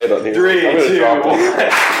done here. 3, 2, 1.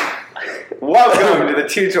 Welcome to the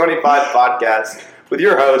 225 podcast with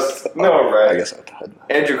your hosts, Noah Ray, I guess I've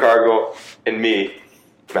Andrew Cargill, and me,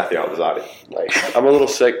 Matthew Alvazzati. Like, I'm a little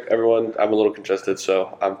sick, everyone. I'm a little congested,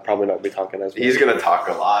 so I'm probably not going to be talking as much. He's going to talk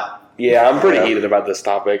a lot. Yeah, I'm pretty heated about this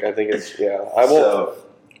topic. I think it's,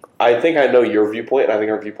 I think I know your viewpoint, and I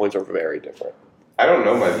think our viewpoints are very different. I don't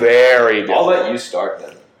know my Very different. I'll let you start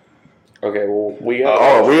then. Okay, well, we have...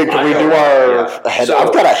 can we do our head? So,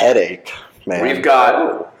 I've got a headache, man. We've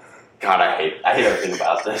got... God, I hate everything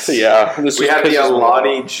about this. Yeah. We have the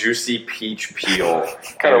Alani Juicy Peach Peel.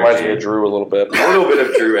 Kind of reminds me of Drew a little bit. A little bit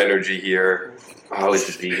of Drew energy here. Oh, it's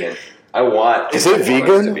vegan. I want... Is it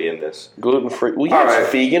vegan? ...to be in this. Gluten-free. Well, yeah,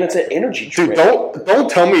 it's vegan. It's an energy drink. Dude,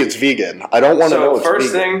 don't tell me it's vegan. I don't want to know it's vegan. So,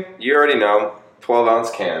 first thing, you already know,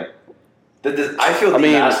 12-ounce can. I feel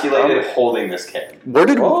demasculated holding this can. Where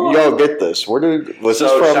did y'all get this? Was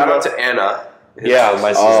this from? Shout out to Anna. Yeah,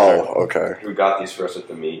 my sister. Oh, okay. Who got these for us at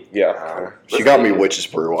the meet. Yeah. She got me Witch's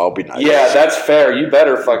Brew. I'll be nice. Yeah, that's fair. You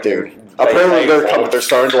better fucking... Dude. Apparently they're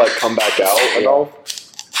starting to come back out and all.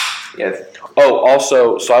 Yeah. Oh,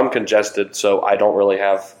 also, so I'm congested, so I don't really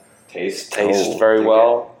have taste very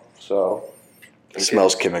well. So it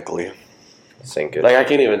smells chemically. Sink it. Like, I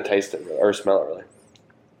can't even taste it or smell it really.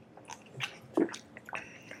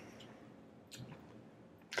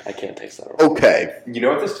 I can't taste that at all. Okay. You know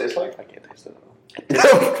what this tastes like? I can't taste it at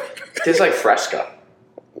all. It tastes like Fresca.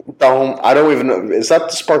 I don't even know. Is that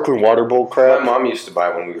the sparkling water bowl crap? My mom used to buy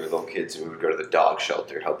it when we were little kids, and we would go to the dog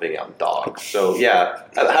shelter helping out dogs. So, yeah.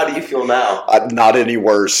 How do you feel now? Not any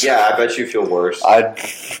worse. Yeah, I bet you feel worse. I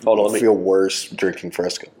feel worse drinking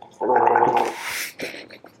Fresca.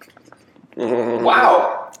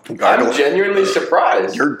 Wow. I'm genuinely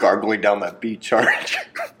surprised. You're gargling down that beach, aren't you?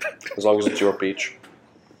 As long as it's your peach.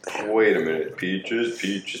 Wait a minute. Peaches. So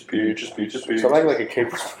I'm acting like a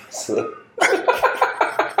caper.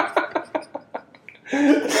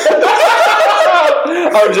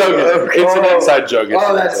 I'm joking. It's an inside joke.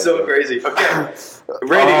 That's so crazy. Okay.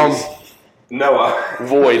 Ratings. Noah.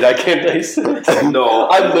 Void. I can't taste it. No.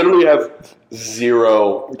 I literally have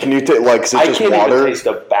zero. Can you taste, is it just can't water? Even taste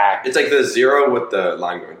the back. It's like the zero with the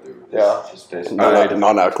line going through. Yeah.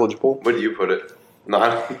 Non-applicable? Where do you put it?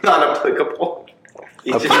 Non-applicable.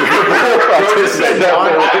 Negligible.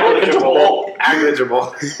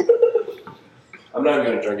 I'm not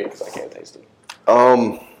going to drink it because I can't taste it.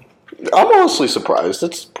 I'm honestly surprised.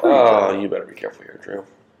 It's pretty good. You better be careful here, Drew.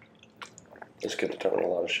 This kid's telling a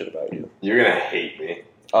lot of shit about you. You're going to hate me.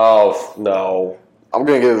 Oh, no. I'm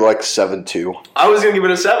going to give it 7.2. I was going to give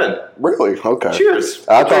it a 7. Really? Okay. Cheers.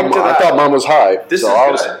 I thought mine was high. This is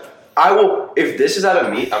good. I will. If this is at a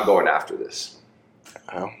meet, I'm going after this.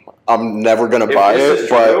 I'm never going to buy it,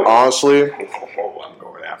 but honestly, I'm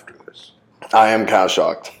going after this. I am kind of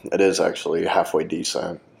shocked. It is actually halfway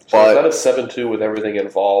decent. So is that a 7.2 with everything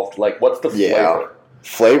involved? What's the flavor?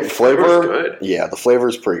 Flavor? Good. Yeah, the flavor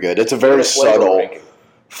is pretty good. It's a very subtle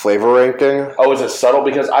flavor ranking. Oh, is it subtle?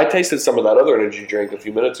 Because I tasted some of that other energy drink a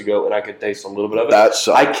few minutes ago, and I could taste a little bit of it.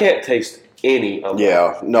 I can't taste any of it.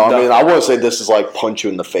 Yeah. No, I mean, I wouldn't say this is punch you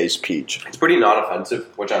in the face peach. It's pretty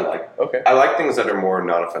non-offensive, which I like. Okay. I like things that are more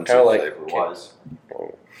non-offensive flavor-wise.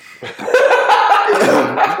 Wow.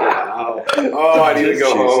 Oh, I need to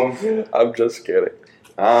go home. I'm just kidding.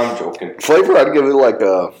 I'm joking. Flavor, I'd give it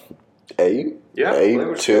a 8. Yeah,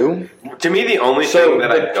 8, 2. To me, the only thing that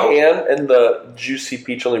I don't... So the can and the Juicy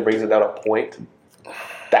Peach only brings it down a point?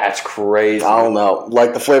 That's crazy. I don't know.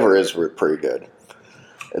 The flavor is pretty good.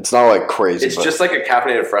 It's not crazy. It's just like a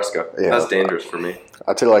caffeinated Fresca. Yeah, that's dangerous for me.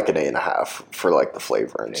 I'd say an 8.5 for the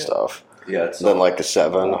flavor and stuff. Yeah, it's then a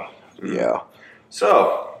 7. Mm-hmm. Yeah.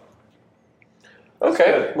 So...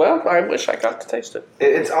 Okay, well, I wish I got to taste it.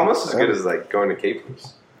 It's almost as good as going to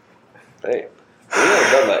Capers. Hey, we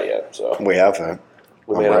haven't done that yet, so we haven't.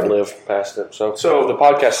 We may not live past it. So if the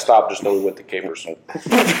podcast stopped, just know we went to Capers.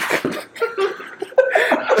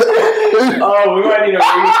 Oh, we might need to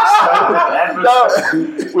No,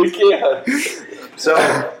 we can't. So,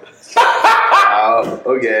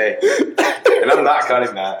 okay, and I'm not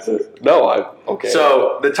cutting that. No, okay.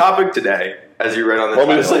 So the topic today, as you read on the title,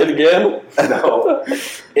 want me to say it again? No,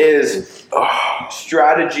 is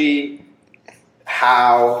strategy.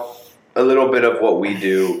 How a little bit of what we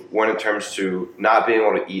do when it comes to not being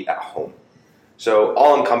able to eat at home. So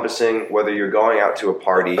all encompassing, whether you're going out to a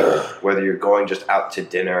party, whether you're going just out to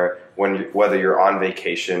dinner, whether you're on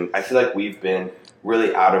vacation. I feel like we've been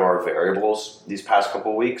really out of our variables these past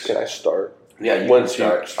couple of weeks. Can I start? Yeah, you can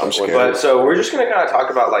start. I'm scared. But so we're just going to kind of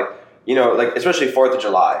talk about especially 4th of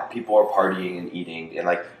July, people are partying and eating and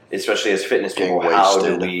especially as fitness people, how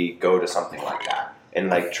do we go to something like that? and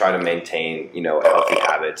like try to maintain, healthy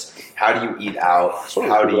habits. How do you eat out?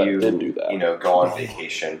 How do you, go on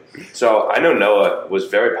vacation? So I know Noah was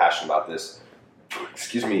very passionate about this.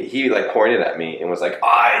 Excuse me. He like pointed at me and was like,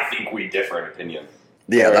 I think we differ in opinion.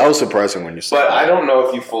 Yeah, that was surprising when you said that. But I don't know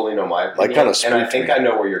if you fully know my opinion. And I think I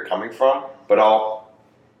know where you're coming from, but I'll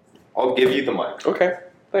give you the mic. Okay.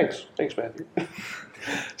 Thanks, Matthew.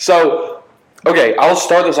 So, okay, I'll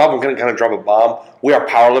start this off. I'm going to kind of drop a bomb. We are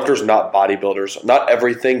powerlifters, not bodybuilders. Not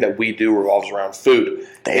everything that we do revolves around food.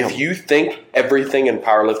 Damn. If you think everything in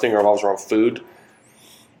powerlifting revolves around food,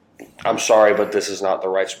 I'm sorry, but this is not the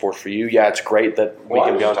right sport for you. Yeah, it's great that we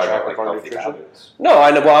can be on track with our nutrition. No, I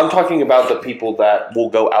know. Well, I'm talking about the people that will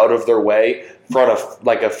go out of their way for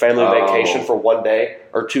a family vacation for 1 day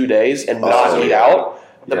or 2 days and not eat out.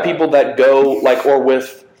 The people that go or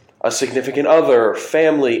with a significant other,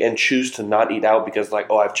 family, and choose to not eat out because I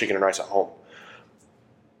have chicken and rice at home.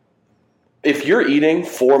 If you're eating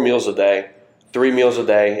 4 meals a day, 3 meals a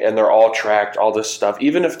day, and they're all tracked, all this stuff,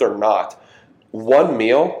 even if they're not, one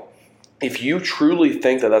meal, if you truly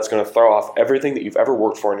think that that's going to throw off everything that you've ever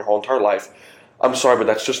worked for in your whole entire life, I'm sorry, but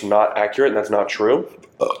that's just not accurate and that's not true.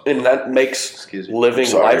 And that makes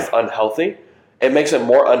living life unhealthy. It makes it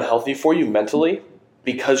more unhealthy for you mentally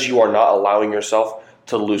because you are not allowing yourself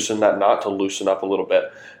to loosen that knot, to loosen up a little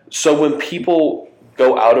bit. So when people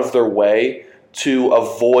go out of their way to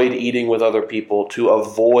avoid eating with other people, to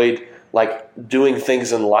avoid doing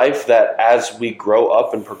things in life that as we grow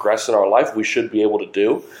up and progress in our life, we should be able to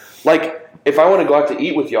do. If I want to go out to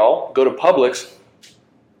eat with y'all, go to Publix,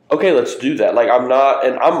 okay, let's do that.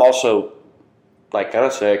 I'm also kind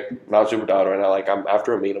of sick, not super dialed right now. I'm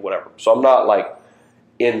after a meet or whatever. So I'm not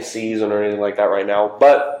in season or anything like that right now.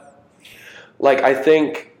 But I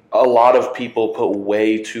think a lot of people put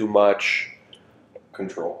way too much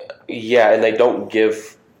control. Yeah, and they don't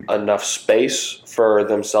give enough space for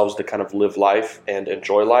themselves to kind of live life and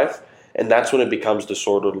enjoy life. And that's when it becomes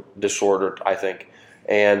disordered, I think.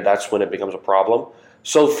 And that's when it becomes a problem.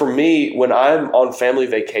 So for me, when I'm on family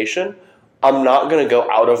vacation, I'm not going to go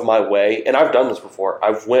out of my way. And I've done this before.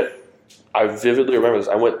 I vividly remember this.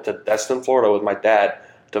 I went to Destin, Florida with my dad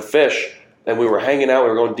to fish. And we were hanging out. We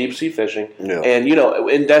were going deep sea fishing. Yeah. And,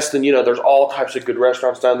 in Destin, there's all types of good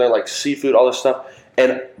restaurants down there, like seafood, all this stuff.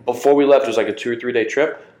 And before we left, it was a 2 or 3 day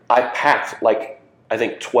trip. I packed, I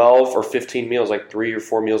think 12 or 15 meals, 3 or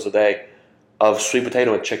 4 meals a day of sweet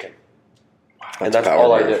potato and chicken. And that's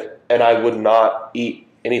all I did. And I would not eat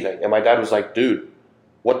anything. And my dad was like, dude,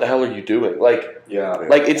 what the hell are you doing?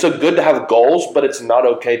 It's good to have goals, but it's not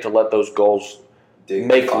okay to let those goals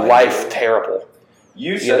make life terrible.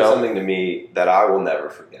 You said something to me that I will never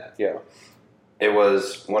forget. Yeah. It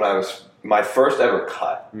was when I was my first ever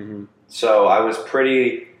cut. Mm-hmm. So I was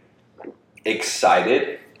pretty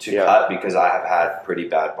excited to cut because I have had pretty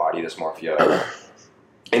bad body dysmorphia.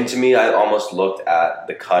 And to me, I almost looked at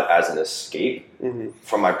the cut as an escape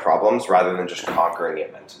from my problems rather than just conquering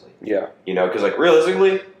it mentally. Yeah. Because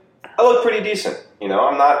realistically, I look pretty decent. I'm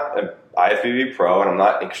not an IFBB pro and I'm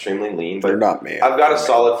not extremely lean, but you're not me. I've got a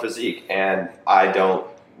solid physique and I don't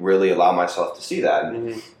really allow myself to see that.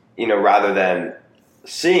 And, rather than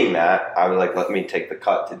seeing that, I was like, let me take the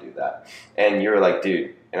cut to do that. And you were like,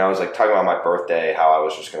 dude, and I was talking about my birthday, how I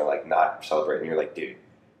was just going to not celebrate. And you're like, dude,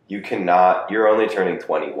 you cannot, you're only turning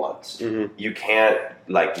 20 once. Mm-hmm. You can't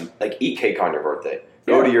eat cake on your birthday.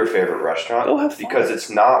 Go to your favorite restaurant. Go have fun. Because it's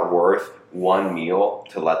not worth one meal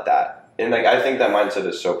to let that. And I think that mindset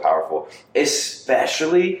is so powerful,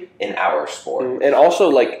 especially in our sport. And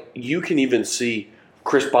also you can even see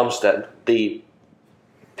Chris Bumstead, the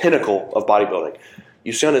pinnacle of bodybuilding.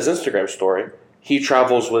 You see on his Instagram story, he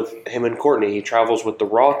travels with him and Courtney. He travels with the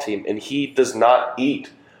Raw team, and he does not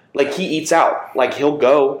eat. He eats out. He'll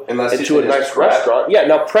go into a nice restaurant. Yeah,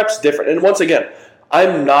 now prep's different. And once again,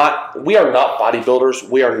 we are not bodybuilders.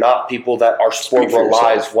 We are not people that our sport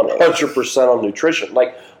relies 100% on nutrition.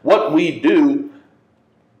 What we do,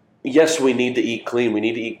 yes, we need to eat clean. We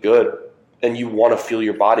need to eat good. And you want to fuel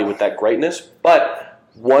your body with that greatness. But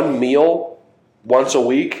one meal once a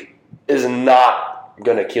week is not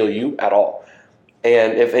going to kill you at all.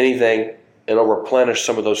 And if anything, it'll replenish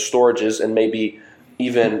some of those storages and maybe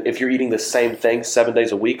even if you're eating the same thing 7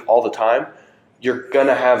 days a week all the time, you're going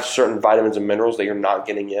to have certain vitamins and minerals that you're not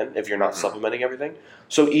getting in if you're not supplementing everything.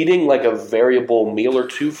 So eating a variable meal or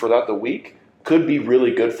two throughout the week could be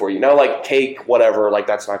really good for you. Now, cake, whatever,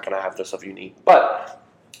 that's not going to have the stuff you need. But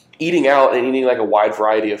eating out and eating a wide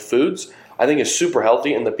variety of foods, I think is super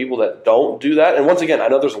healthy. And the people that don't do that, and once again, I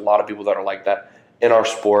know there's a lot of people that are like that in our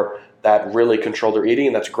sport that really control their eating,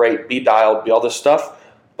 and that's great. Be dialed, be all this stuff.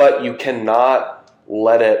 But you cannot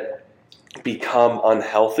let it become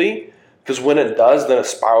unhealthy, because when it does, then it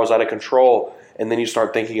spirals out of control, and then you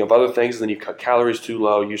start thinking of other things, and then you cut calories too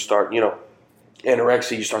low, you start,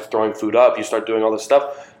 anorexia, you start throwing food up, you start doing all this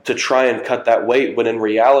stuff to try and cut that weight, when in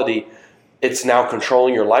reality, it's now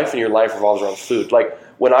controlling your life, and your life revolves around food. Like,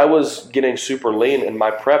 when I was getting super lean in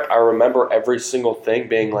my prep, I remember every single thing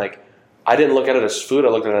being like, I didn't look at it as food, I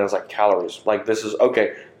looked at it as like calories. Like, this is,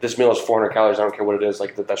 okay, this meal is 400 calories, I don't care what it is,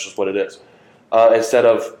 like that's just what it is. Instead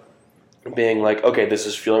of being like, okay, this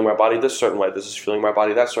is fueling my body this certain way, this is fueling my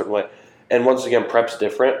body that certain way. And once again, prep's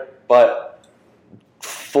different, but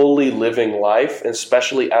fully living life,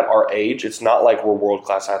 especially at our age, it's not like we're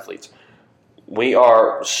world-class athletes. We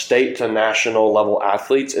are state to national level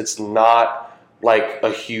athletes. It's not like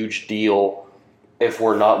a huge deal if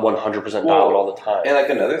we're not 100% dialed all the time. And like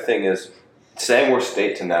another thing is, saying we're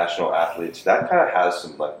state to national athletes, that kind of has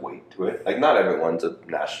some like weight to it. Like, not everyone's a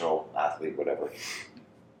national athlete, whatever.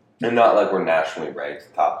 And not like we're nationally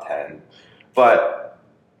ranked top 10. But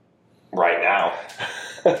right now.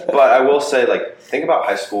 But I will say, like, think about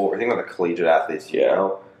high school or think about the collegiate athletes,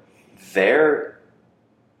 their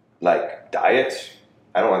like diets,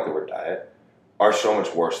 I don't like the word diet, are so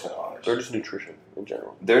much worse than ours. They're just nutrition in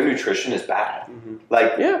general. Their nutrition is bad. Mm-hmm.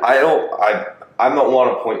 Like, I don't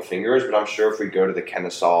want to point fingers, but I'm sure if we go to the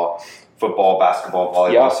Kennesaw football, basketball,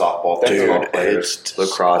 volleyball, softball, baseball players,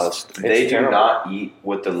 lacrosse, they do not eat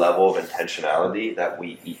with the level of intentionality that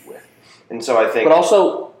we eat with. And so I think... But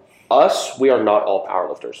also, we are not all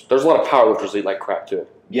powerlifters. There's a lot of powerlifters that eat like crap, too.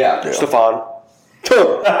 Yeah. Stefan.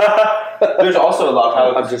 There's also a lot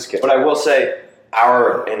of powerlifters. I'm just kidding. But I will say,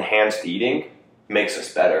 our enhanced eating makes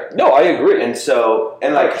us better. No, I agree. And so,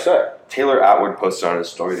 and like 100%. Taylor Atwood posted on his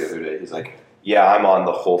story the other day, he's like, yeah, I'm on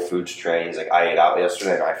the Whole Foods train. He's like, I ate out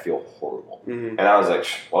yesterday and I feel horrible. Mm-hmm. And I was like,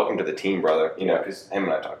 welcome to the team, brother. Because him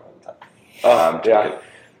and I talk all the time. Yeah.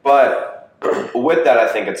 But with that, I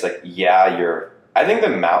think it's like, I think the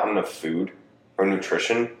mountain of food or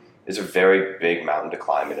nutrition is a very big mountain to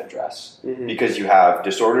climb and address. Mm-hmm. Because you have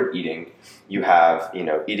disordered eating, you have,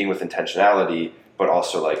 eating with intentionality, but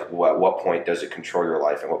also like what point does it control your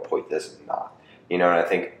life and what point does it not? And I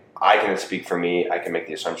think I can speak for me, I can make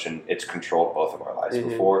the assumption it's controlled both of our lives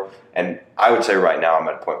before. And I would say right now I'm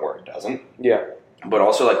at a point where it doesn't. Yeah. But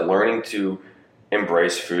also like learning to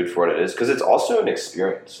embrace food for what it is, because it's also an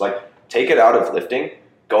experience. Like, take it out of lifting,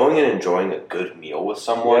 going and enjoying a good meal with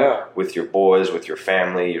someone, with your boys, with your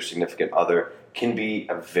family, your significant other, can be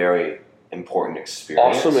a very important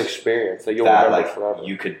experience. Awesome experience that you'll remember forever.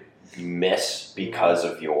 You could miss because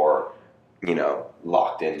of your,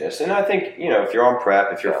 locked inness. And I think, if you're on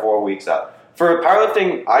prep, if you're 4 weeks out. For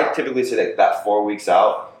powerlifting, I typically say that 4 weeks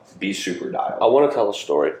out, be super dialed. I want to tell a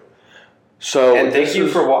story. So, and thank you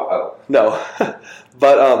for what? Oh. No.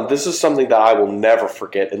 But this is something that I will never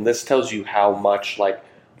forget. And this tells you how much, like,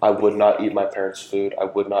 I would not eat my parents' food. I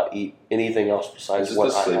would not eat anything else besides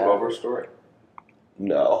what I had. Is this the sleepover story?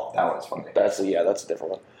 No. That one's funny. That's a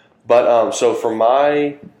different one. But so for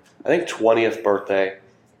my, I think 20th birthday,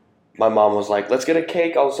 my mom was like, let's get a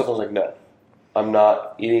cake, all this stuff. I was like, no, I'm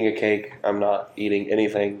not eating a cake. I'm not eating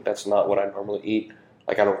anything. That's not what I normally eat.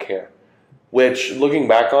 Like, I don't care. Which, looking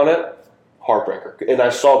back on it, heartbreaker. And I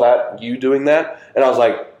saw that, you doing that, and I was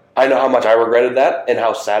like, I know how much I regretted that and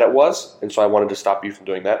how sad it was, and so I wanted to stop you from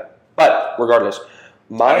doing that. But regardless,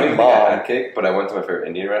 I didn't think I had cake, but I went to my favorite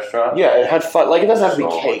Indian restaurant. Yeah, it had fun. Like, it doesn't have to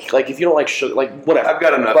be cake. Like, if you don't like sugar, like, whatever. I've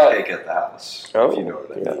got enough cake at the house. Oh, if you know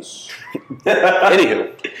what I mean.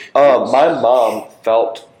 Anywho, my mom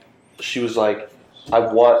felt, she was like, I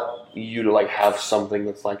want you to like have something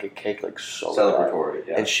that's like a cake, like so celebratory.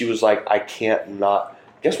 Yeah. And she was like, I can't not.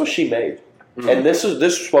 Guess what she made? Mm-hmm. And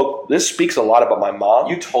this speaks a lot about my mom.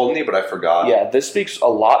 You told me, but I forgot. Yeah, this speaks a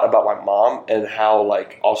lot about my mom and how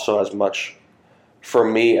like also as much for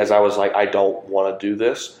me as I was like, I don't want to do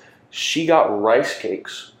this. She got rice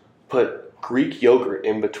cakes, put Greek yogurt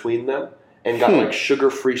in between them, and got like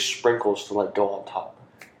sugar-free sprinkles to like go on top,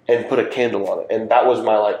 and put a candle on it. And that was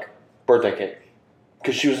my like birthday cake.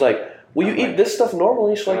 Because she was like, well, you eat this stuff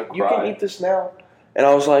normally, so like you can eat this now. And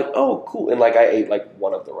I was like, oh, cool. And like I ate like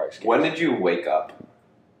one of the rice cakes. When did you wake up?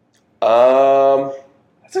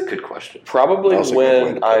 That's a good question. Probably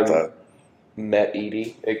when I met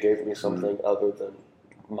Edie. It gave me something other than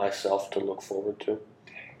myself to look forward to.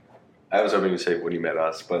 I was hoping to say when you met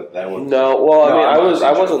us, but that was no. Well, I mean,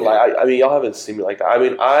 I wasn't like. I mean, y'all haven't seen me like that. I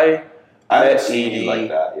mean, I met Edie like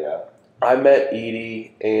that. Yeah, I met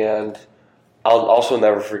Edie, and I'll also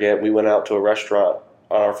never forget. We went out to a restaurant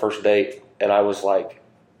on our first date, and I was like,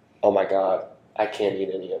 "Oh my god, I can't eat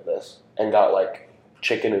any of this," and got like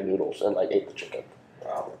chicken and noodles, and like ate the chicken.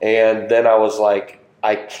 Wow. And then I was like,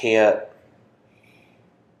 I can't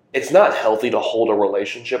it's not healthy to hold a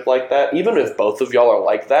relationship like that. Even if both of y'all are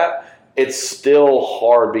like that, it's still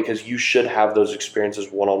hard because you should have those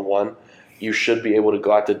experiences one-on-one. You should be able to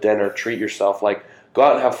go out to dinner, treat yourself, like go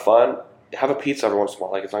out and have fun, have a pizza every once in a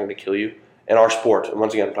while. Like it's not going to kill you. In our sport, and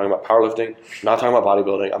once again, I'm talking about powerlifting. I'm not talking about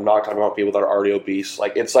bodybuilding. I'm not talking about people that are already obese.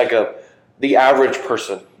 Like it's like the average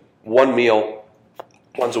person, one meal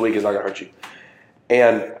once a week is not going to hurt you.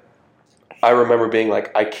 And I remember being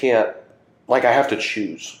like, I can't, like I have to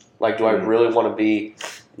choose. Like, do I really want to be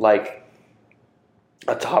like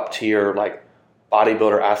a top tier like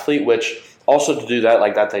bodybuilder athlete? Which also to do that,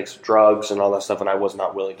 like that takes drugs and all that stuff, and I was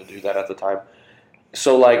not willing to do that at the time.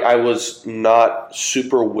 So, like, I was not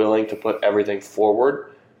super willing to put everything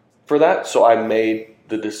forward for that. So I made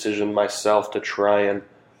the decision myself to try and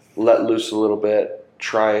let loose a little bit,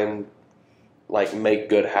 try and, like, make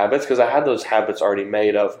good habits. Because I had those habits already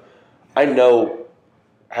made of, I know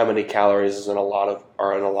how many calories are in a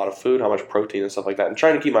lot of food, how much protein and stuff like that. And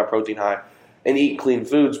trying to keep my protein high and eat clean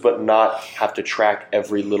foods, but not have to track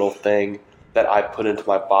every little thing that I put into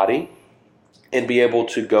my body and be able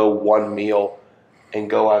to go one meal and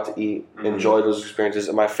go out to eat, enjoy those experiences.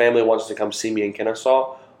 And my family wants to come see me in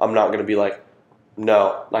Kennesaw, I'm not going to be like,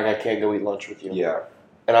 no, like I can't go eat lunch with you. Yeah.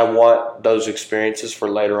 And I want those experiences for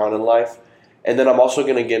later on in life. And then I'm also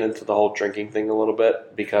going to get into the whole drinking thing a little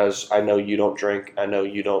bit because I know you don't drink. I know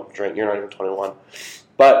you don't drink. You're not even 21.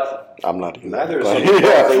 But I'm not even. Neither is but-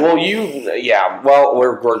 he. Well,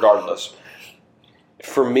 regardless.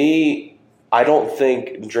 For me, I don't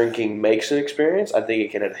think drinking makes an experience. I think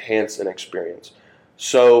it can enhance an experience.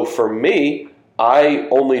 So for me, I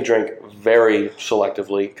only drink very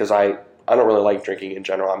selectively because I don't really like drinking in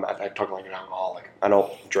general. I talk like an alcoholic. I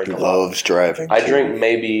don't drink a lot. Loves driving. I too. drink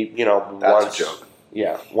maybe, That's once. a joke.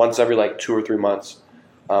 Yeah, once every like 2 or 3 months.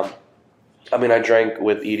 I drank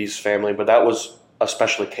with Edie's family, but that was a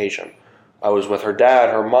special occasion. I was with her dad,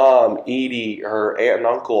 her mom, Edie, her aunt and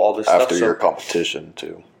uncle, all this stuff. After your competition,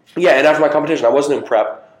 too. Yeah, and after my competition. I wasn't in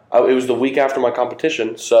prep. It was the week after my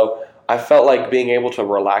competition, so I felt like being able to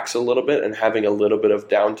relax a little bit and having a little bit of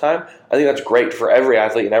downtime. I think that's great for every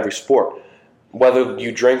athlete in every sport, whether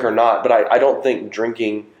you drink or not. But I don't think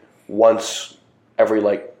drinking once every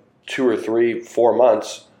like 2 or 3, 4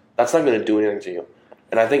 months, that's not going to do anything to you.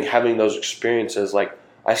 And I think having those experiences, like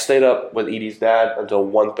I stayed up with Edie's dad until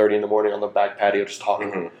 1:30 in the morning on the back patio just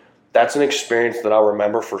talking. Mm-hmm. That's an experience that I'll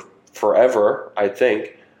remember for forever, I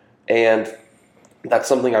think. And that's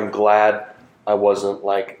something I'm glad I wasn't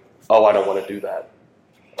like, oh, I don't want to do that.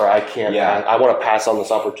 Or I can't. Yeah. I want to pass on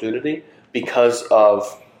this opportunity because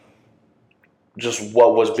of just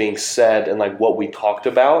what was being said and like what we talked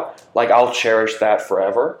about. Like I'll cherish that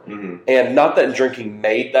forever. Mm-hmm. And not that drinking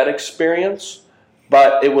made that experience,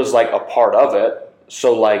 but it was like a part of it.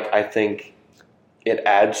 So like I think it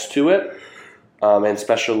adds to it. And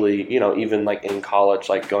especially, even like in college,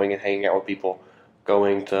 like going and hanging out with people,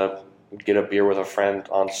 going to get a beer with a friend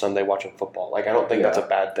on Sunday watching football. Like I don't think that's a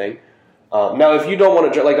bad thing. Now, if you don't want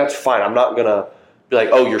to drink, like that's fine. I'm not gonna be like,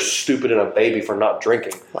 oh, you're stupid and a baby for not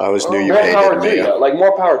drinking. I always knew you more hated power me. to you. Like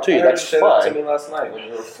more power to you. That's said fine. that to me last night when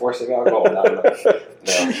you were forcing alcohol down.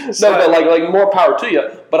 No, but like more power to you.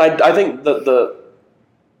 But I think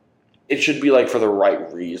it should be like for the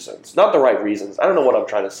right reasons, not the right reasons. I don't know what I'm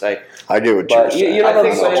trying to say. I get what you're saying. You know I what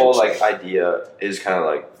think I'm the saying? whole like idea is kind of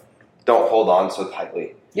like don't hold on so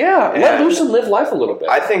tightly. Yeah, let And loose and live life a little bit.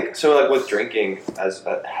 I think so. Like with drinking as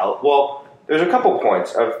a health. Well, there's a couple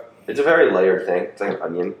points of. It's a very layered thing. It's like an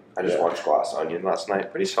onion. I just watched Glass Onion last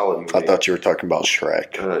night. Pretty solid movie. I thought you were talking about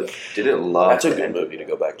Shrek. Didn't love. That's a good movie to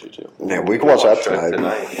go back to too. Yeah, we can watch that Shrek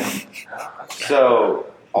tonight. Yeah. So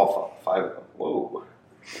all 5 of them. Whoa.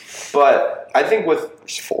 But I think with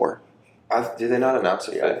There's 4. did they not announce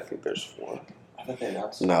it? Yeah, I yet? think there's 4. I thought they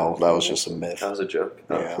announced it. No, that was just a myth. That was a joke.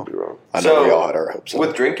 Yeah. Could be wrong. I know So, we all had our hopes up.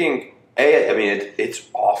 With drinking, it's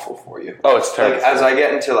awful for you. Oh, it's terrible. Like as I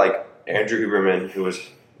get into like Andrew Huberman, who was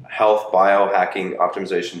health biohacking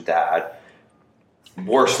optimization dad,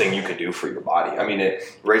 worst thing you could do for your body. I mean, it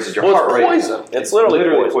raises your heart rate. It's poison. It's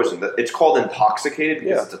literally poison. It's called intoxicated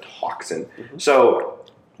because it's a toxin. Mm-hmm. So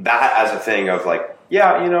that as a thing of like,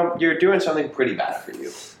 you're doing something pretty bad for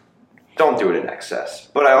you. Don't do it in excess.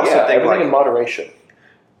 But I also think everything like in moderation.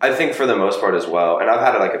 I think for the most part as well, and I've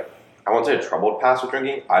had I won't say a troubled past with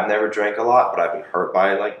drinking. I've never drank a lot, but I've been hurt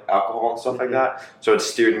by like alcohol and stuff like that. So it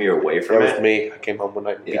steered me away That from was it. me. I came home one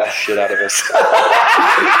night and beat the shit out of it.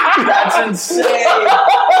 That's insane.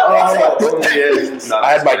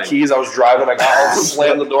 I had my keys. I was driving. I got home,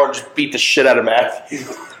 slammed the door, and just beat the shit out of Matthew.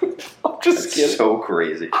 I'm just kidding. So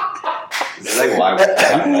crazy. It's like why we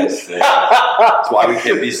can't nice things. It's why we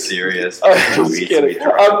can't be serious. I'm just kidding.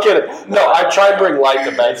 I'm kidding. No, I try and bring light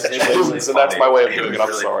to bad situations, and that's my way of doing it. I'm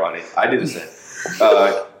really sorry. Funny. I do the same.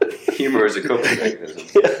 Humor is a coping mechanism.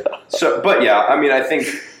 So, but yeah, I mean, I think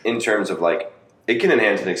in terms of like, it can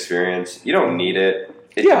enhance an experience. You don't need it.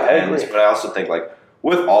 It depends. But I also think like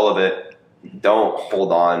with all of it, don't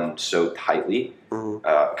hold on so tightly.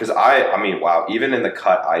 Because I mean, wow, even in the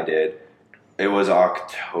cut I did, it was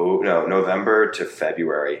November to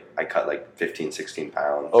February. I cut like 15, 16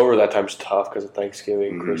 pounds. Over that time's tough because of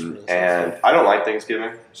Thanksgiving, Christmas. And I don't like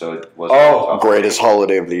Thanksgiving, so it wasn't greatest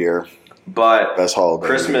holiday of the year. But best holiday.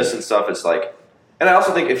 Christmas and stuff, it's like, and I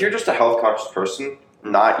also think if you're just a health conscious person,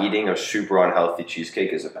 not eating a super unhealthy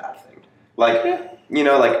cheesecake is a bad thing. Like, you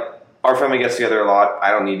know, like our family gets together a lot.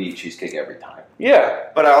 I don't need to eat cheesecake every time. Yeah.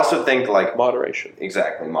 But I also think like moderation.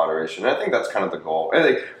 Exactly, moderation. And I think that's kind of the goal. And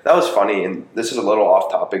like, that was funny, and this is a little off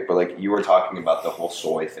topic, but like you were talking about the whole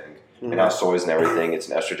soy thing and how soy is and everything. It's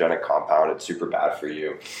an estrogenic compound. It's super bad for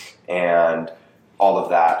you, and all of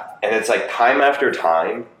that. And it's like time after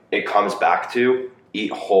time, it comes back to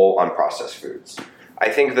eat whole, unprocessed foods. I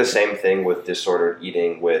think the same thing with disordered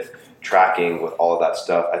eating, with tracking, with all of that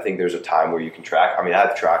stuff. I think there's a time where you can track. I mean,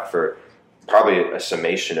 I've tracked for probably a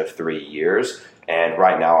summation of 3 years. And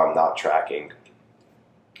right now I'm not tracking.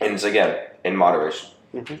 And it's, again, in moderation.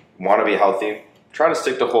 Want to be healthy? Try to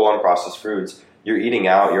stick to whole unprocessed foods. You're eating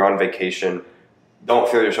out. You're on vacation. Don't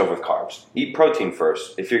fill yourself with carbs. Eat protein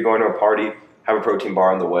first. If you're going to a party, have a protein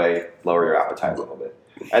bar on the way. Lower your appetite a little bit.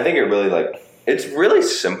 I think it's really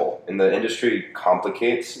simple. And the industry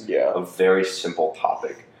complicates a very simple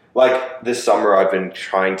topic. Like this summer I've been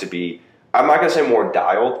trying to be, I'm not going to say more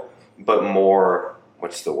dialed, but more,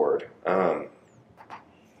 what's the word?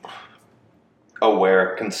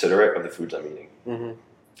 Aware, considerate of the foods I'm eating. A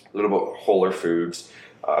little bit wholer foods.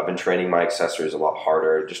 I've been training my accessories a lot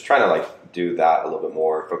harder, just trying to like do that a little bit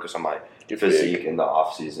more, focus on my physique in the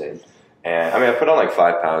off season. And I mean, I put on like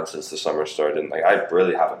 5 pounds since the summer started, and like I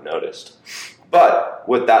really haven't noticed. But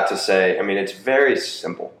with that to say, I mean, it's very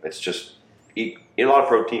simple. It's just eat a lot of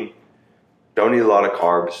protein, don't eat a lot of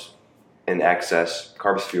carbs in excess.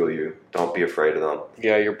 Carbs fuel you. Don't be afraid of them.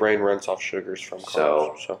 Yeah, your brain runs off sugars from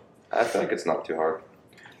carbs. So I feel like it's not too hard.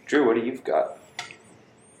 Drew, what do you got?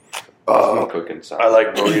 Cooking something. I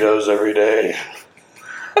like burritos every day.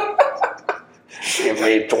 Give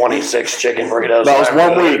me 26 chicken burritos. That was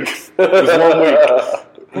 1 week. It was 1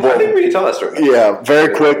 week. I think we can tell that story. Yeah,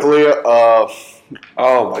 very quickly.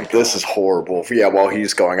 Oh my God. This is horrible. Yeah, while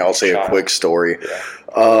he's going, I'll say a quick story. Yeah.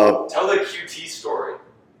 Tell the QT story.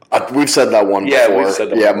 We've said that one before. We've said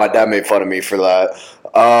that one. My dad made fun of me for that.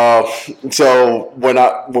 So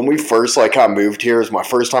when we first like kind of moved here, it was my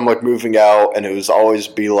first time like moving out, and it was always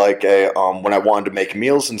be like when I wanted to make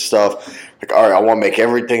meals and stuff, like all right, I want to make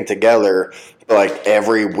everything together. But like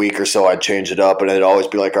every week or so, I'd change it up, and it'd always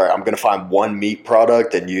be like, all right, I'm gonna find one meat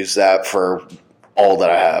product and use that for all that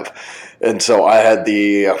I have. And so I had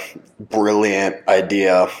the brilliant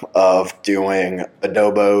idea of doing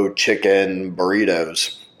adobo chicken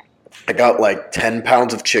burritos. I got like 10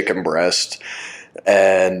 pounds of chicken breast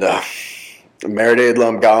and marinated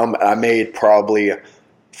them, and I made probably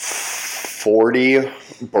 40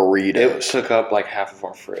 burritos. It took up like half of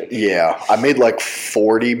our fridge. Yeah, I made like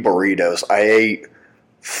 40 burritos. I ate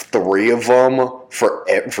 3 of them for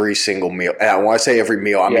every single meal. And when I say every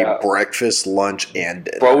meal, I mean breakfast, lunch, and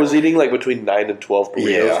dinner. Bro was eating like between 9 and 12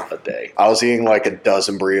 burritos a day. I was eating like a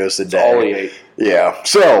dozen burritos a day. That's all he ate. Yeah.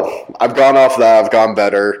 So I've gone off that. I've gone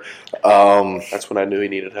better. That's when I knew he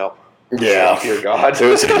needed help. Yeah. Dear God. It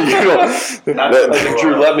was,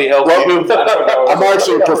 Drew, let me help you. I'm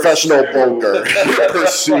actually a professional bulker.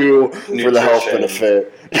 Pursue for the health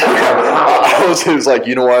benefit. It was like,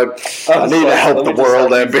 you know what? I need to help the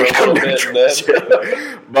world and become nutrition.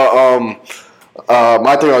 But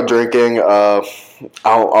my thing on drinking, I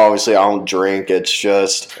don't drink. It's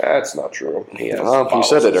just that's not true. You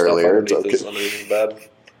said it earlier. It's okay. His bed.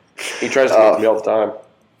 He tries to get me all the time.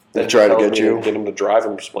 They try to get you, get him to drive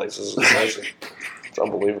him places. It's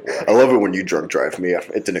unbelievable. I love it when you drunk drive me.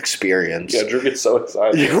 It's an experience. Yeah, Drew gets so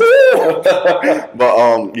excited.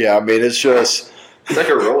 But yeah, I mean, it's just. It's like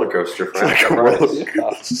a roller coaster. It's like a roller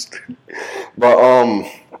coaster. But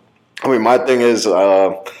I mean, my thing is,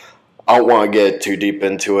 I don't want to get too deep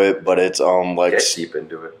into it, but it's like get deep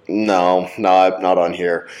into it. No, not on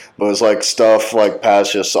here. But it's like stuff like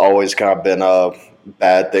past just always kind of been a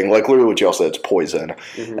bad thing. Like literally what y'all said, it's poison.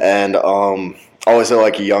 Mm-hmm. And always at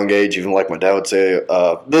like a young age, even like my dad would say,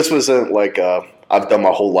 this wasn't like I've done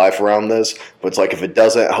my whole life around this, but it's like if it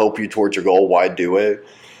doesn't help you towards your goal, why do it?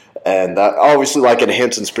 And that obviously like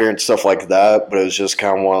enhancing spirit and stuff like that, but it was just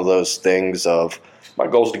kind of one of those things of My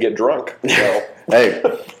goal is to get drunk. So. hey,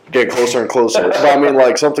 get closer and closer. But I mean,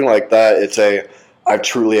 like something like that, I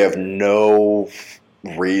truly have no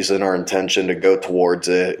reason or intention to go towards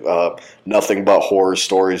it. Nothing but horror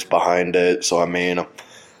stories behind it. So I mean,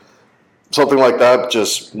 something like that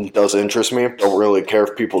just does interest me. Don't really care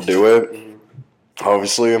if people do it,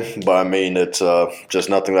 obviously, but I mean, it's just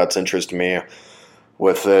nothing that's interested me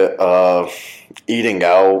with it. Eating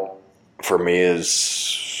out for me is.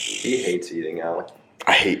 He hates eating out.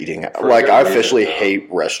 I hate eating out. Like, I officially hate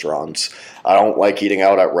restaurants. I don't like eating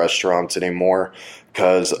out at restaurants anymore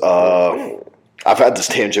because I've had this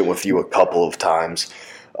tangent with you a couple of times.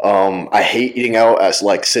 I hate eating out at,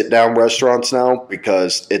 like, sit-down restaurants now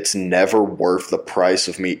because it's never worth the price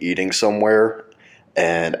of me eating somewhere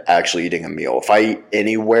and actually eating a meal. If I eat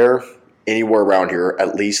anywhere around here,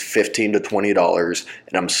 at least $15 to $20,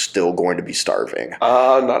 and I'm still going to be starving.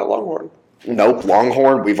 Not a Longhorn. Nope,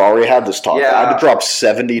 Longhorn, we've already had this talk. Yeah. I had to drop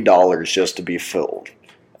 $70 just to be filled.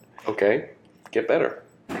 Okay, get better.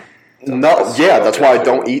 That's why I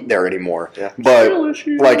don't eat there anymore. Yeah. But,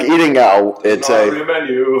 like, eating out, it's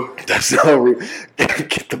menu. That's not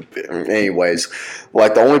get the. Anyways,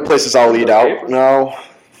 like, the only places I'll eat out now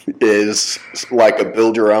is, like, a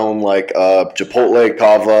build-your-own, like, Chipotle,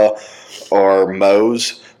 Cava, or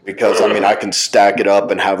Moe's. Because, I mean, I can stack it up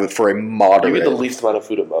and have it for a moderate. You get the least amount of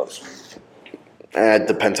food at Moe's. It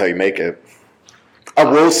depends how you make it. I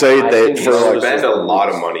will say that for You like spend a lot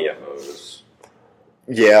of money at Moe's.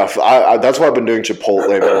 yeah, that's why I've been doing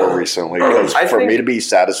Chipotle more recently because for me to be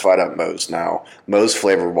satisfied at Moe's now, Moe's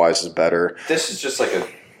flavor wise is better. This is just like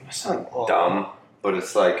it's not dumb, but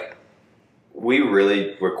it's like we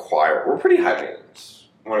really we're pretty high maintenance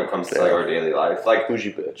when it comes to like our daily life. Like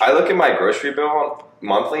Bougie bitch. I look at my grocery bill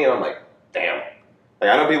monthly and I'm like, damn. Like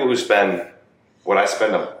I know people who spend what I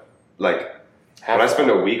spend when I spend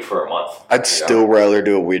a week for a month. I'd still rather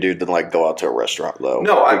do what we do than like go out to a restaurant though.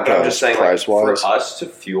 No, I'm just saying like, for price-wise. us to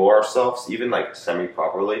fuel ourselves even like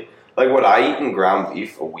semi-properly, like what I eat in ground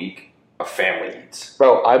beef a week, a family eats.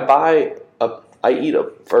 Bro,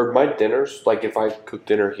 for my dinners, like if I cook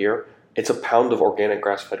dinner here, it's a pound of organic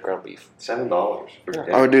grass-fed ground beef. $7 for dinner.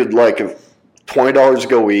 Oh, dude, like if $20 to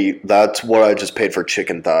go eat, that's what I just paid for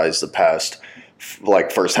chicken thighs the past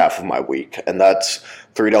like first half of my week, and that's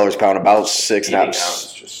 $3 a pound, about 6.5. Eating out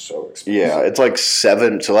is just so expensive. Yeah, it's like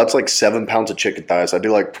 7. So that's like 7 pounds of chicken thighs. I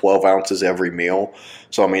do like 12 ounces every meal.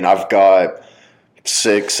 So I mean, I've got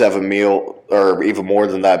 6, 7 meal, or even more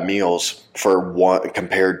than that meals for one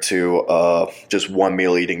compared to just one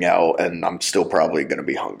meal eating out, and I'm still probably going to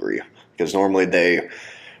be hungry because normally they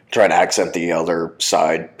try to accent the other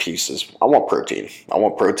side pieces. I want protein. I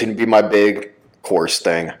want protein to be my big course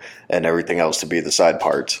thing, and everything else to be the side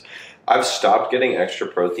parts. I've stopped getting extra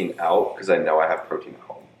protein out because I know I have protein at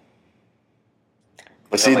home.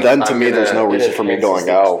 But see, like, then to I'm me, there's no gonna- reason for me Enhances going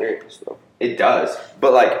the out. experience, though. It does,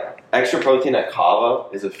 but like extra protein at Kava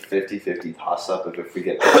is a 50-50 toss-up if we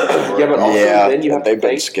get. Yeah, but also Yeah, then you have they've to been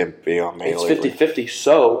think skimpy on me it's lately. 50-50,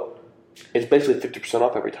 so it's basically 50%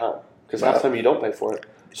 off every time because half the time you don't pay for it.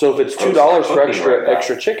 So if it's $2 for cooking right now.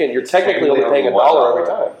 extra chicken, you're technically Technically only paying only $1 every $1.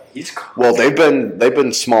 time. He's Well, they've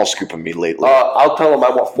been small scooping me lately. I'll tell them I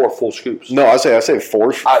want 4 full scoops. No, I say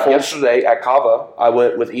four. Yesterday at Kava, I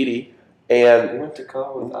went with Edie, and You went to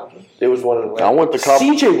Kava with Apple? it was one in Atlanta. I went to Kava.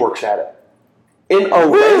 CJ works at it. In Atlanta.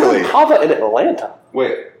 Really? Kava in Atlanta.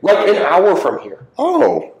 Wait, Like an hour from here.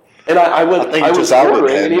 Oh, And I went, I think I was just outed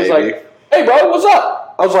ordering, him, and he was maybe. like, hey, bro, what's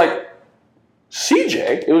up? I was like,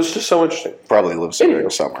 CJ? It was just so interesting. probably lives there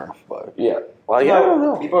somewhere. But Yeah. Well, yeah, I don't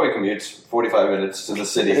know. He probably commutes 45 minutes to the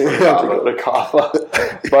city for Yeah, To go Kava. to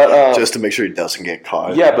Kava. But, just to make sure he doesn't get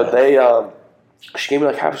caught. yeah, but they, she gave me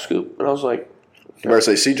like half a scoop, and I was like, You better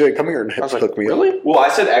say, CJ, come here and I was like, hook me up. really? Well, I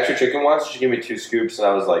said extra chicken once. She gave me 2 scoops, and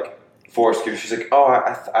I was like 4 scoops. She's like, oh,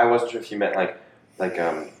 I wasn't sure if you meant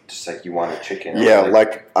just like you wanted chicken. I was Yeah,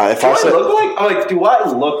 like if do I I said, look like? I'm like, do I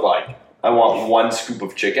look like I want 1 scoop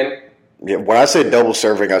of chicken? yeah, when I say double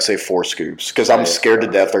serving, I say 4 scoops because I'm Right. scared to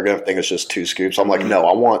death they're gonna think it's just 2 scoops. I'm like, no,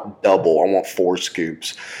 I want double. I want 4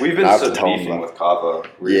 scoops. We've been I have to so tell them beefing that. with Kava.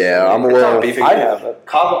 Recently. Yeah, I'm It's aware not of- beefing. I haven't.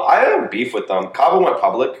 Kava. I have beef with them. Kava went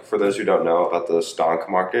public. For those who don't know about the stonk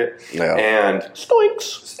market, Yeah. and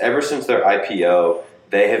Stoinks. ever since their IPO,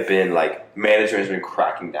 they have been like management has been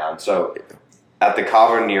cracking down. So at the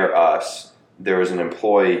Kava near us, there was an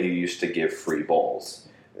employee who used to give free bowls.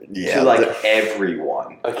 Yeah. to like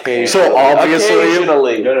everyone. Occasionally. So obviously,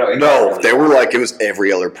 Occasionally. No, they were like, it was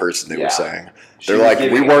every other person they were saying. She They're was like,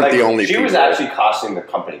 giving- we weren't like, the only She people. was actually costing the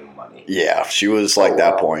company money. Yeah, she was like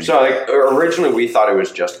that point. So like originally we thought it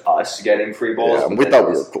was just us getting free bowls. Yeah, but we then thought it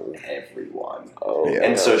we was were cool. Everyone. Oh, Yeah.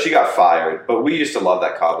 And so she got fired, but we used to love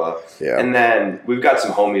that kava. Yeah. And then we've got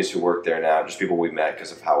some homies who work there now, just people we met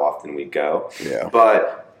because of how often we go. Yeah.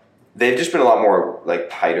 But they've just been a lot more like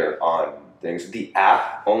tighter on things. The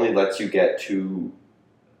app only lets you get two,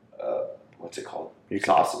 what's it called?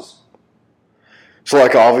 Sauces. So,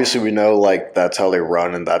 like, obviously we know, like, that's how they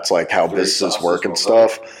run and that's, like, how 3 businesses sauces work and will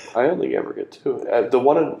stuff. I only ever get 2. The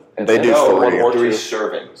one in They do no, 3. one or 3 2.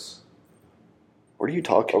 servings. What are you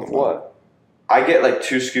talking Of about? what? I get like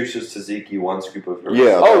 2 scoops of tzatziki, 1 scoop of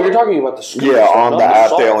Yeah. Oh, you're talking about the scoops. Yeah, on not the app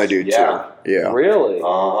sauce. they only do Yeah. 2. Yeah. Really?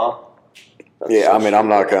 Uh-huh. That's Yeah, so I mean, I'm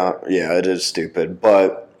not stupid. gonna. Yeah, it is stupid,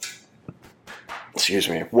 but excuse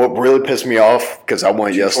me. What really pissed me off because I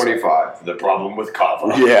went yesterday. 225. The problem with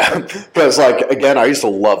kava. Yeah, because like again, I used to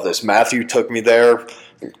love this. Matthew took me there.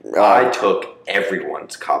 I took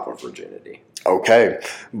everyone's kava virginity. Okay,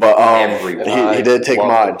 but Everyone. he did take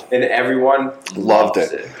Loved mine. And everyone Loved loves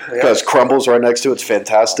it because Crumble's right next to it's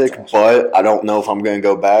fantastic. But I don't know if I'm going to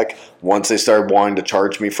go back once they started wanting to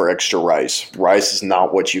charge me for extra rice. Rice is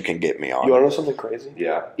not what you can get me on. You want to know something crazy?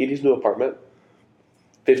 Yeah. Edie's new apartment,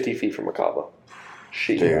 50 feet from a kava.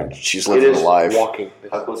 Dude, she's It living is the life. walking.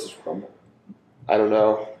 How close is Crumble? I don't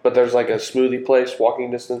know, but there's like a smoothie place,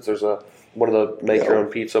 walking distance. There's one of the make your own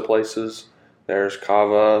pizza places. There's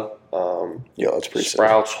Kava, Yeah, that's pretty sick.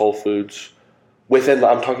 Sprouts, Whole Foods. Within,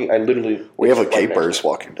 I literally. We have a it's right next Capers to it.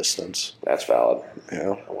 walking distance. That's valid.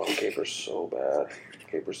 Yeah. I want Capers so bad.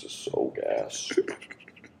 Capers is so gas.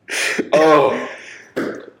 Oh,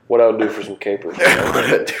 what I would do for some Capers. What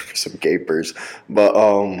I do for some Capers, but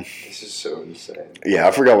This is so insane. yeah,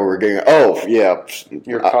 I forgot what we were getting. Oh yeah,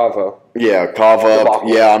 Your Kava. yeah, Kava. Debacle.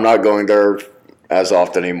 Yeah, I'm not going there as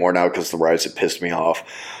often anymore now because the rice it pissed me off.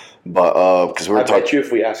 But because we I were talking. bet you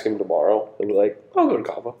if we ask him tomorrow, he'll be like, I'll go to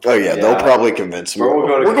Kava. Oh yeah, they'll Yeah. probably convince me. Or we'll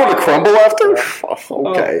go to We're going to Crumble. Crumble after.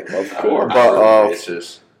 Okay. Oh, of course.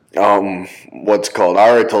 But what's it called? I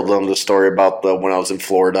already told them the story about when I was in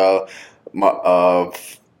Florida.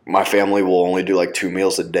 My family will only do like 2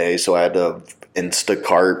 meals a day, so I had to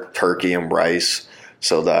Instacart turkey and rice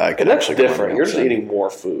so that I could And that's actually get my different. You're meals just in. eating more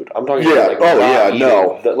food. I'm talking Yeah. about like Oh, not yeah, eating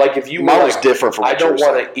no. like if you Mine were was like, different from I what don't you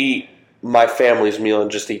were want to eat my family's meal and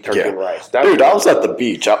just eat turkey Yeah. and rice. Dude, I was at the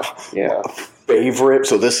beach. Yeah. Favorite.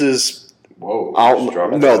 So this is. Whoa.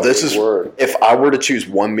 No, this is. word. If I were to choose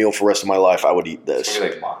one meal for the rest of my life, I would eat It's this. gonna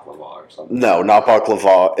be like baklava or something. No, not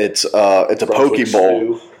baklava. It's a Brunswick poke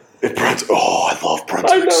bowl. stew. I love I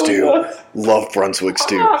Brunswick know, stew. yeah. Love Brunswick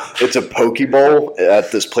stew. It's a poke bowl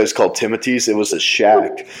at this place called Timothy's. It was a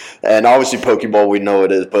shack, and obviously poke bowl we know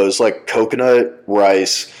it is, but it's like coconut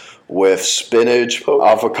rice with spinach,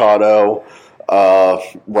 avocado,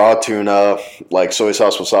 raw tuna, like soy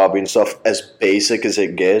sauce, wasabi, and stuff. As basic as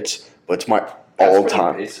it gets, but it's my That's all pretty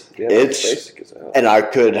time. basic. Yeah, It's- basic as hell. And I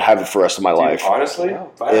could have it for the rest of my Dude, life. honestly,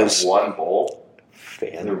 Wow. if I have Is- one bowl for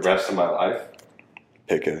the Fan. rest of my life,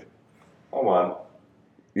 Pick it. hold on.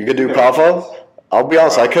 You could do kava? I'll be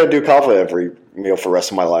honest, I couldn't do kava every meal for the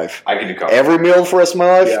rest of my life. I can do kava. Every meal for the rest of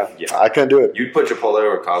my life? Yeah. I couldn't do it. You'd put Chipotle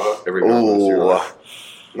or kava every meal for the rest of your Ooh. life.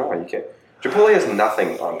 No, you can't. Chipotle has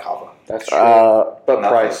nothing on kava. That's true. But nothing.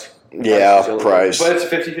 price. Yeah, Price is price. But it's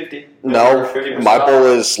 50-50. No, 50%. my bowl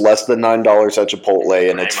is less than $9 at Chipotle,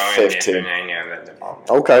 and it's 15.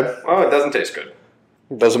 Okay, Well, it doesn't taste good.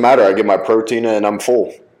 doesn't matter. I get my protein and I'm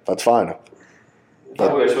full. That's fine.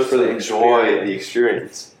 No, we're supposed to enjoy the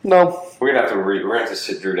experience. No, We're gonna have to we're gonna have to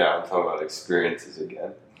sit Drew down and talk about experiences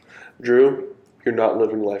again. Drew, you're not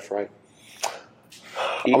living life right.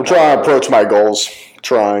 I'm trying to approach my goals.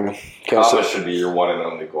 Trying. Can't Kava say- should be your one and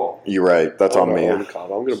only goal. You're right. That's on me. I'm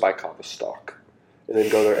going to buy Kava stock. And then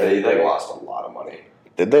go there They every day. lost a lot of money.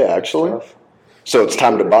 Did they actually? Stuff. So it's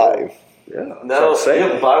time to buy. Yeah. No, That's what I'm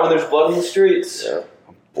saying. you buy when there's blood in the streets. Yeah.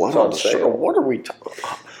 Blood It's on on the sale. street. What are we talking?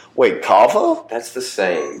 Wait, kava? That's the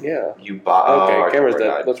same. Yeah. You buy. Okay, camera's we're dead.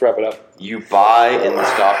 not. Let's wrap it up. You buy in the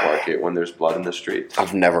stock market when there's blood in the streets.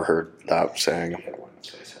 I've never heard that saying.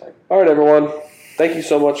 All right, everyone. Thank you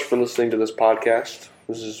so much for listening to this podcast.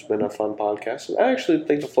 This has been a fun podcast. And I actually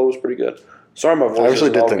think the flow was pretty good. Sorry my voice I actually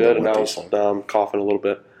isn't did all think good that and I went was decent. coughing a little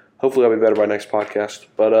bit. Hopefully I'll be better by next podcast.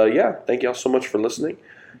 But yeah, thank you all so much for listening.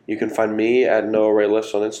 You can find me at Noah Ray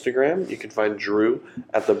Lifts on Instagram. You can find Drew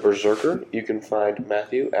at The Berserker. You can find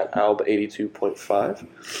Matthew at Alb82.5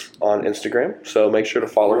 on Instagram. So make sure to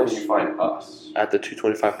follow Where us can you find us? at the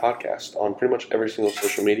 225 Podcast on pretty much every single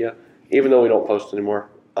social media, even though we don't post anymore.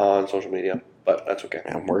 on social media, but that's okay.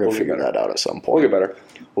 And we're going to figure that out at some point. We'll get better.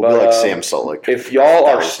 We'll be like Sam Sulek. If y'all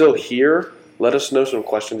are still here, let us know some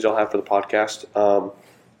questions y'all have for the podcast.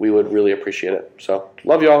 We would really appreciate it. So,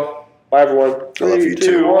 love y'all. Bye, everyone. I love you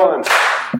too. 1.